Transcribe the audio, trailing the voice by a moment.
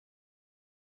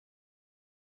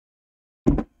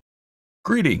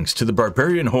Greetings to the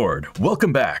Barbarian Horde.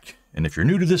 Welcome back. And if you're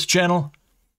new to this channel,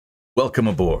 welcome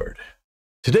aboard.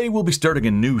 Today we'll be starting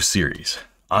a new series.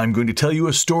 I'm going to tell you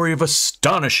a story of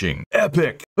astonishing,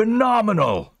 epic,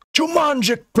 phenomenal,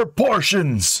 Jumanjic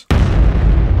proportions.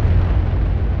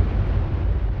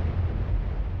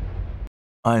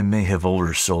 I may have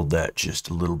oversold that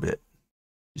just a little bit.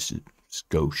 Just a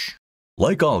skosh.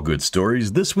 Like all good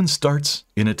stories, this one starts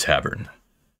in a tavern.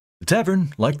 The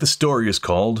tavern, like the story, is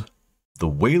called the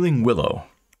Wailing Willow.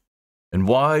 And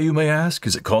why, you may ask,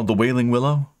 is it called the Wailing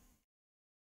Willow?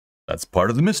 That's part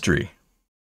of the mystery.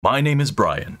 My name is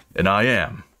Brian, and I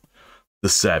am the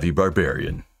Savvy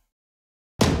Barbarian.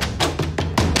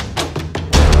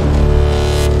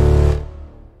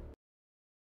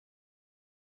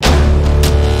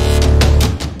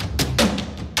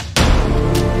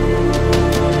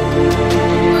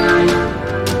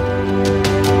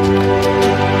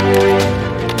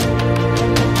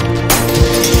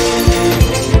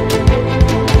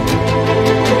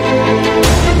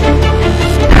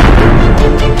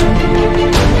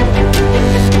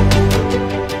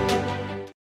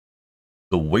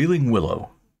 The Wailing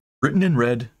Willow, written and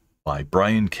read by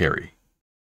Brian Carey.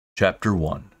 Chapter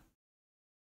 1.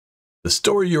 The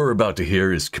story you're about to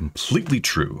hear is completely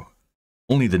true.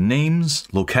 Only the names,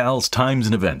 locales, times,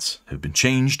 and events have been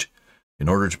changed in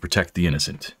order to protect the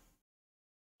innocent.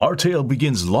 Our tale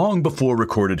begins long before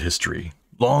recorded history,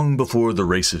 long before the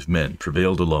race of men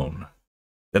prevailed alone.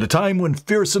 At a time when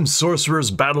fearsome sorcerers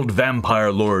battled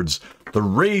vampire lords, the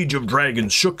rage of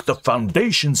dragons shook the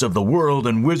foundations of the world,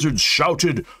 and wizards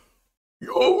shouted,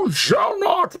 "You shall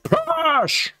not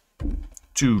pass!"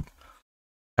 to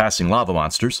passing lava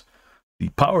monsters. The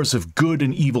powers of good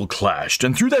and evil clashed,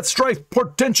 and through that strife,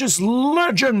 portentous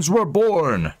legends were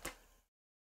born.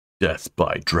 Death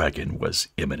by dragon was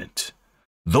imminent.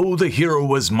 Though the hero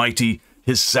was mighty,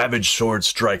 his savage sword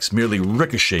strikes merely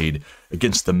ricocheted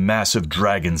against the massive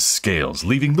dragon's scales,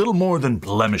 leaving little more than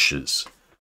blemishes.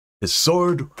 His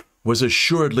sword was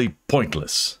assuredly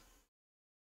pointless.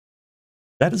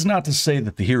 That is not to say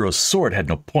that the hero's sword had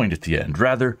no point at the end.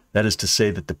 Rather, that is to say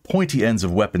that the pointy ends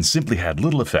of weapons simply had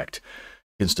little effect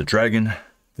against a dragon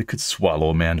that could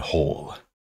swallow a man whole.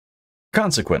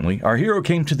 Consequently, our hero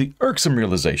came to the irksome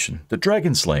realization that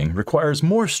dragon slaying requires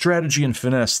more strategy and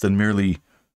finesse than merely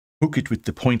hook it with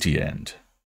the pointy end.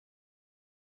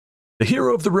 The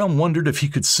hero of the realm wondered if he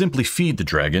could simply feed the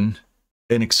dragon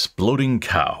an exploding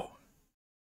cow.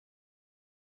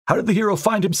 How did the hero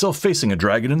find himself facing a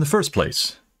dragon in the first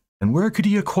place? And where could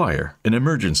he acquire an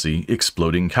emergency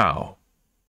exploding cow?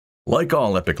 Like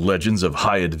all epic legends of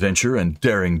high adventure and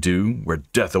daring do, where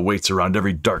death awaits around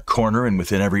every dark corner and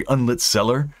within every unlit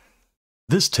cellar,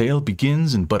 this tale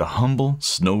begins in but a humble,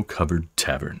 snow-covered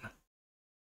tavern.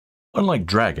 Unlike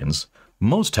dragons,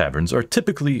 most taverns are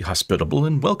typically hospitable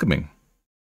and welcoming.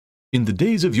 In the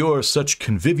days of yore, such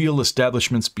convivial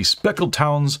establishments bespeckled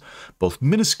towns, both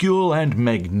minuscule and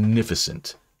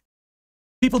magnificent.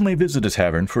 People may visit a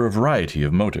tavern for a variety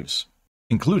of motives,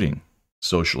 including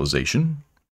socialization,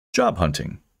 job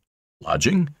hunting,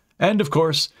 lodging, and, of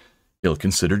course,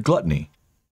 ill-considered gluttony.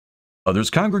 Others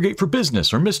congregate for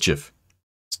business or mischief.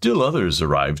 Still others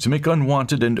arrive to make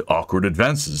unwanted and awkward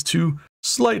advances to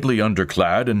slightly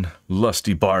underclad and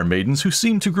lusty bar maidens who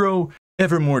seem to grow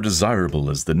ever more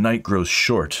desirable as the night grows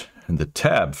short and the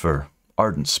tab for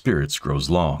ardent spirits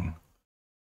grows long.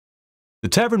 The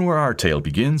tavern where our tale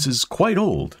begins is quite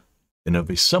old, and of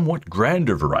a somewhat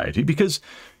grander variety because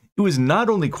it was not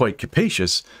only quite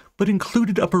capacious, but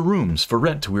included upper rooms for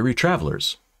rent to weary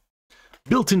travelers.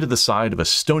 Built into the side of a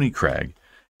stony crag, it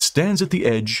stands at the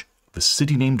edge of a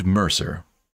city named Mercer,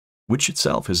 which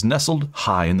itself is nestled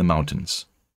high in the mountains.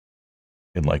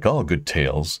 And like all good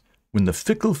tales, when the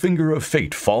fickle finger of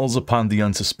fate falls upon the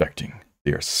unsuspecting,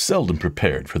 they are seldom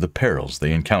prepared for the perils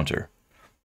they encounter.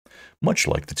 Much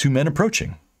like the two men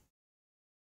approaching.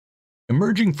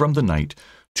 Emerging from the night,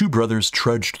 two brothers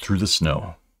trudged through the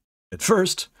snow. At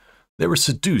first, they were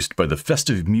seduced by the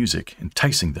festive music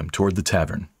enticing them toward the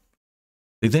tavern.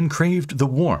 They then craved the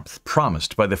warmth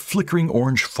promised by the flickering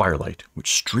orange firelight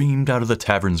which streamed out of the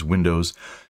tavern's windows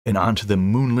and onto the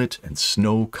moonlit and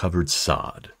snow-covered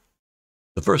sod.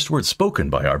 The first word spoken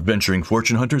by our venturing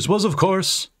fortune hunters was, of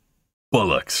course,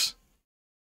 bullocks.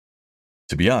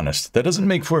 To be honest, that doesn't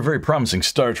make for a very promising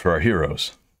start for our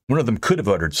heroes. One of them could have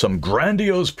uttered some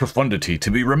grandiose profundity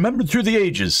to be remembered through the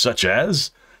ages, such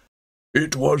as,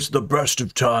 "It was the best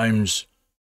of times.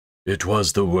 It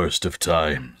was the worst of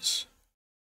times."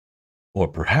 Or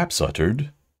perhaps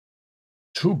uttered,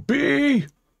 "To be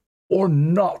or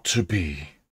not to be?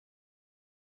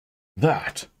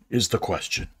 That is the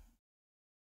question."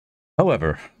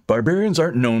 However, barbarians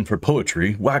aren't known for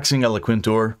poetry, waxing eloquent,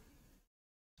 or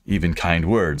even kind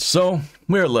words, so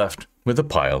we're left with a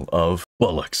pile of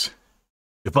bullocks.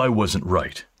 If I wasn't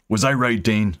right, was I right,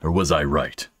 Dane, or was I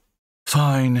right?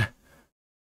 Fine.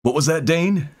 What was that,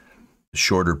 Dane? The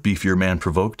shorter, beefier man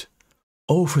provoked.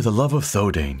 Oh, for the love of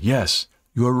Thodane, yes,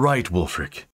 you are right,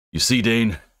 Wulfric. You see,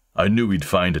 Dane, I knew we'd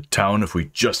find a town if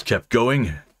we just kept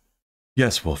going.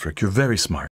 Yes, Wulfric, you're very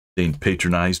smart. Dane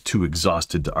patronized, too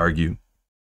exhausted to argue.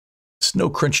 Snow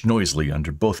crunched noisily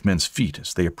under both men's feet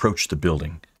as they approached the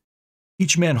building.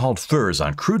 Each man hauled furs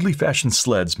on crudely fashioned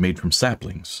sleds made from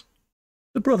saplings.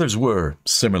 The brothers were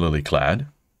similarly clad,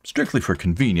 strictly for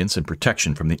convenience and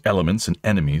protection from the elements and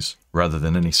enemies, rather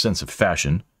than any sense of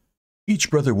fashion.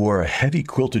 Each brother wore a heavy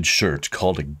quilted shirt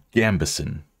called a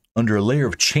gambeson, under a layer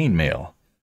of chainmail.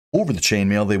 Over the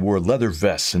chainmail they wore leather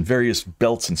vests and various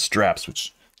belts and straps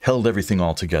which held everything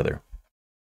all together.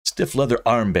 Stiff leather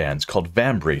armbands called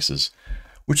vambraces,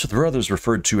 which the brothers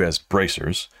referred to as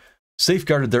bracers,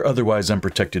 safeguarded their otherwise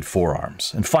unprotected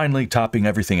forearms, and finally, topping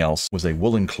everything else, was a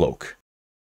woolen cloak.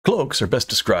 Cloaks are best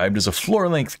described as a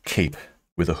floor-length cape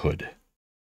with a hood.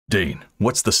 Dane,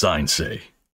 what's the sign say?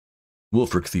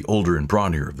 Wulfric, the older and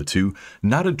brawnier of the two,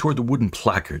 nodded toward the wooden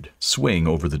placard swaying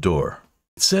over the door.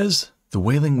 It says, "The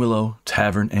Wailing Willow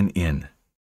Tavern and Inn."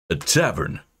 A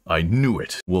tavern? I knew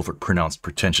it, Wulfric pronounced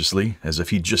pretentiously, as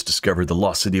if he'd just discovered the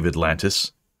lost city of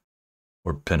Atlantis.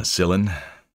 Or penicillin.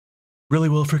 Really,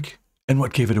 Wulfric? And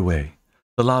what gave it away?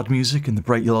 The loud music and the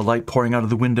bright yellow light pouring out of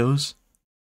the windows?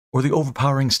 Or the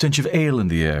overpowering stench of ale in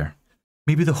the air?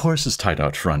 Maybe the horses tied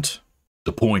out front?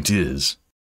 The point is,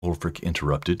 Wulfric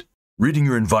interrupted, reading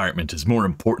your environment is more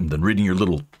important than reading your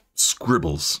little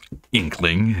scribbles,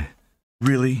 inkling.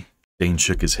 Really? Dane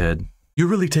shook his head. You're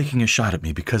really taking a shot at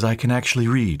me because I can actually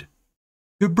read.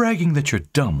 You're bragging that you're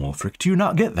dumb, Wulfric. Do you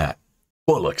not get that?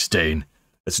 Bollocks, Dane.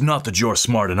 It's not that you're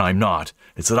smart and I'm not.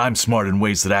 It's that I'm smart in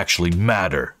ways that actually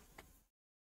matter.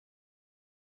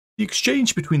 The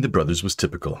exchange between the brothers was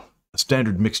typical, a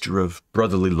standard mixture of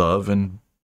brotherly love and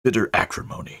bitter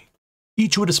acrimony.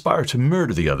 Each would aspire to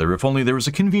murder the other if only there was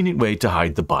a convenient way to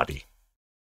hide the body.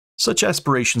 Such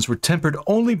aspirations were tempered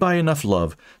only by enough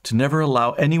love to never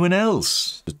allow anyone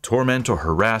else to torment or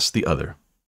harass the other.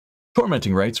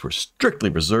 Tormenting rights were strictly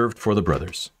reserved for the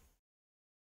brothers.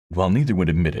 While neither would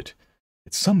admit it,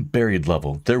 at some buried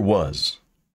level there was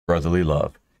brotherly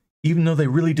love, even though they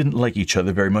really didn't like each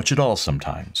other very much at all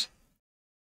sometimes.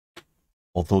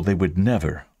 Although they would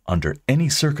never, under any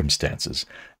circumstances,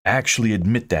 actually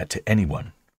admit that to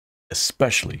anyone,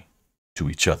 especially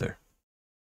to each other.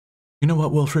 You know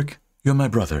what, Wulfric? You're my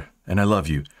brother, and I love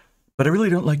you, but I really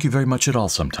don't like you very much at all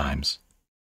sometimes.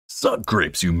 Suck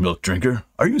grapes, you milk drinker.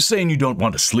 Are you saying you don't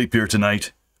want to sleep here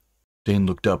tonight? Dane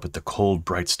looked up at the cold,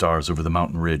 bright stars over the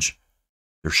mountain ridge,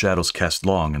 their shadows cast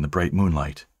long in the bright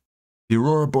moonlight. The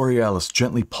aurora borealis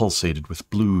gently pulsated with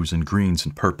blues and greens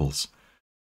and purples.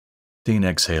 Dane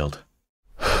exhaled.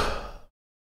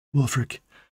 Wulfric,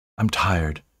 I'm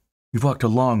tired. We've walked a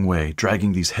long way,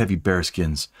 dragging these heavy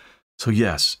bearskins. So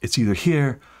yes, it's either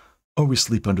here, or we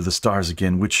sleep under the stars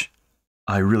again, which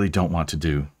I really don't want to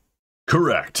do.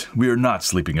 Correct. We are not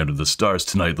sleeping under the stars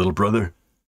tonight, little brother.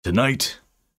 Tonight,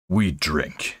 we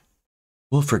drink.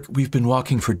 Wulfric, we've been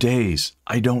walking for days.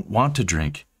 I don't want to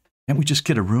drink. Can't we just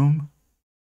get a room?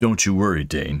 Don't you worry,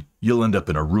 Dane. You'll end up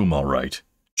in a room all right.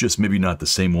 Just maybe not the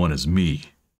same one as me.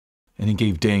 And he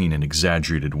gave Dane an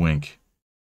exaggerated wink.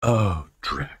 Oh,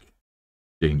 Drek.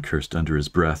 Dane cursed under his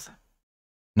breath.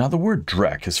 Now the word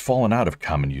Drek has fallen out of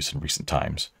common use in recent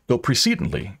times, though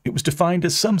precedently it was defined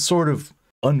as some sort of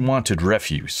unwanted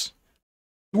refuse.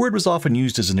 The word was often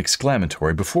used as an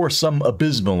exclamatory before some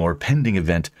abysmal or pending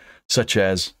event, such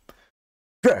as,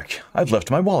 Drek, I've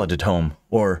left my wallet at home,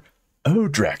 or, Oh,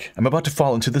 Drek, I'm about to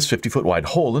fall into this 50-foot wide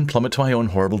hole and plummet to my own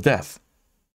horrible death.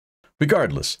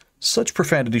 Regardless, such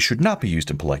profanity should not be used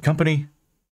in polite company.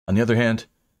 On the other hand,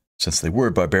 since they were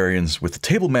barbarians with the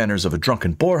table manners of a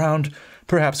drunken boarhound,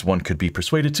 perhaps one could be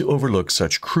persuaded to overlook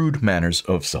such crude manners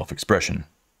of self-expression.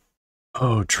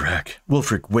 Oh, Drek.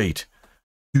 Wulfric, wait.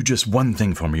 Do just one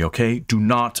thing for me, okay? Do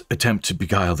not attempt to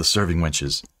beguile the serving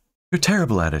wenches. You're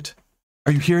terrible at it.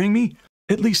 Are you hearing me?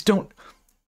 At least don't...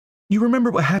 You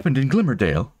remember what happened in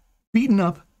Glimmerdale? Beaten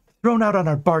up, thrown out on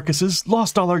our barkasses,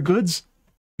 lost all our goods.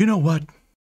 You know what?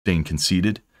 Dane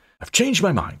conceded. I've changed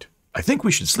my mind. I think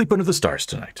we should sleep under the stars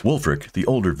tonight. Wulfric, the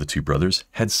older of the two brothers,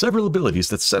 had several abilities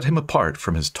that set him apart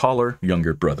from his taller,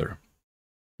 younger brother.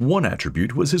 One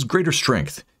attribute was his greater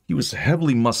strength. He was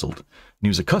heavily muscled, and he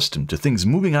was accustomed to things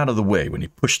moving out of the way when he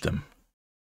pushed them.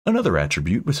 Another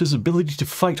attribute was his ability to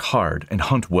fight hard and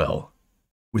hunt well.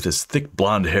 With his thick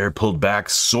blonde hair pulled back,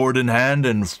 sword in hand,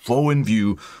 and foe in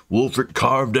view, Wulfric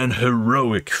carved an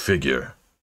heroic figure.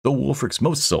 Though Wulfric's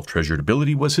most self-treasured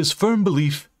ability was his firm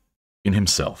belief in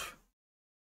himself.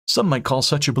 Some might call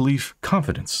such a belief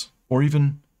confidence, or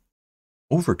even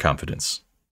overconfidence.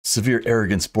 Severe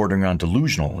arrogance bordering on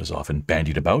delusional is often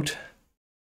bandied about.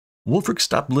 Wulfric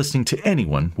stopped listening to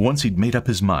anyone once he'd made up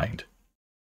his mind.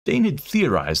 Dane had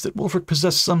theorized that Wulfric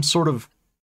possessed some sort of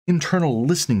internal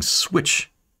listening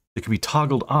switch that could be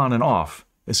toggled on and off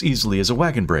as easily as a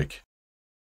wagon brake,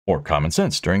 or common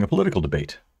sense during a political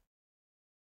debate.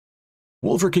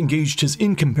 Wulfric engaged his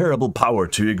incomparable power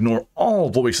to ignore all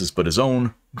voices but his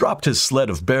own, dropped his sled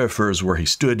of bear furs where he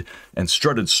stood, and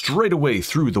strutted straight away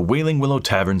through the Wailing Willow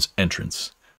Tavern's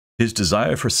entrance. His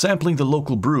desire for sampling the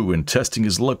local brew and testing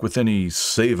his luck with any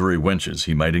savory wenches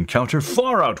he might encounter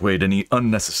far outweighed any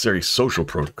unnecessary social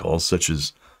protocols such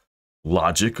as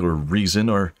logic or reason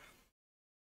or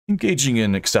engaging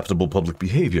in acceptable public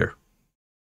behavior.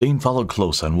 Dane followed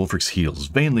close on Wulfric's heels,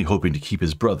 vainly hoping to keep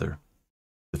his brother,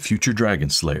 the future dragon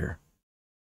slayer,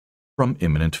 from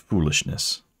imminent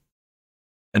foolishness.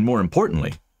 And more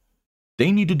importantly,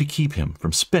 they needed to keep him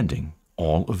from spending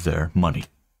all of their money.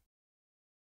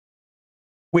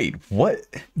 Wait, what?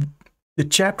 The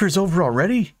chapter's over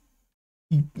already?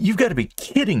 You've got to be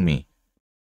kidding me.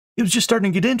 It was just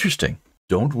starting to get interesting.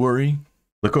 Don't worry.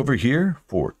 Look over here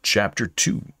for Chapter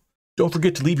 2. Don't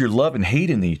forget to leave your love and hate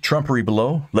in the trumpery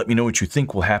below. Let me know what you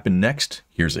think will happen next.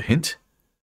 Here's a hint.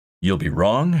 You'll be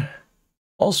wrong.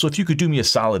 Also, if you could do me a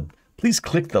solid, please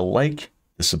click the like,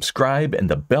 the subscribe, and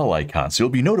the bell icon so you'll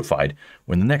be notified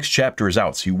when the next chapter is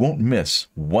out so you won't miss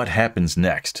what happens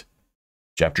next.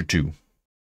 Chapter 2.